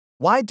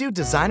Why do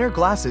designer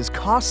glasses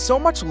cost so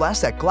much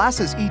less at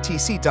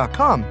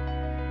glassesetc.com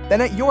than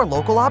at your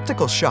local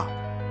optical shop?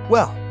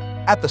 Well,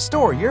 at the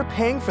store, you're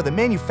paying for the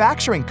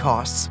manufacturing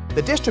costs,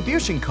 the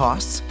distribution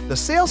costs, the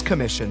sales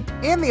commission,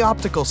 and the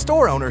optical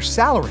store owner's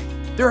salary.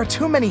 There are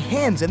too many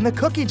hands in the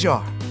cookie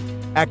jar.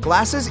 At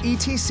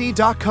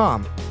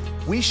glassesetc.com,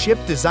 we ship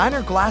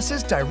designer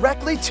glasses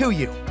directly to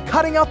you,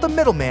 cutting out the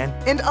middleman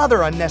and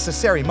other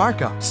unnecessary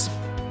markups.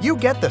 You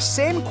get the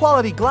same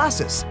quality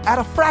glasses at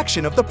a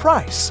fraction of the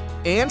price.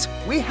 And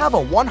we have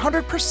a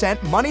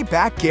 100%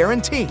 money-back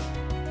guarantee.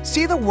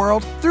 See the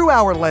world through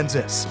our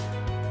lenses.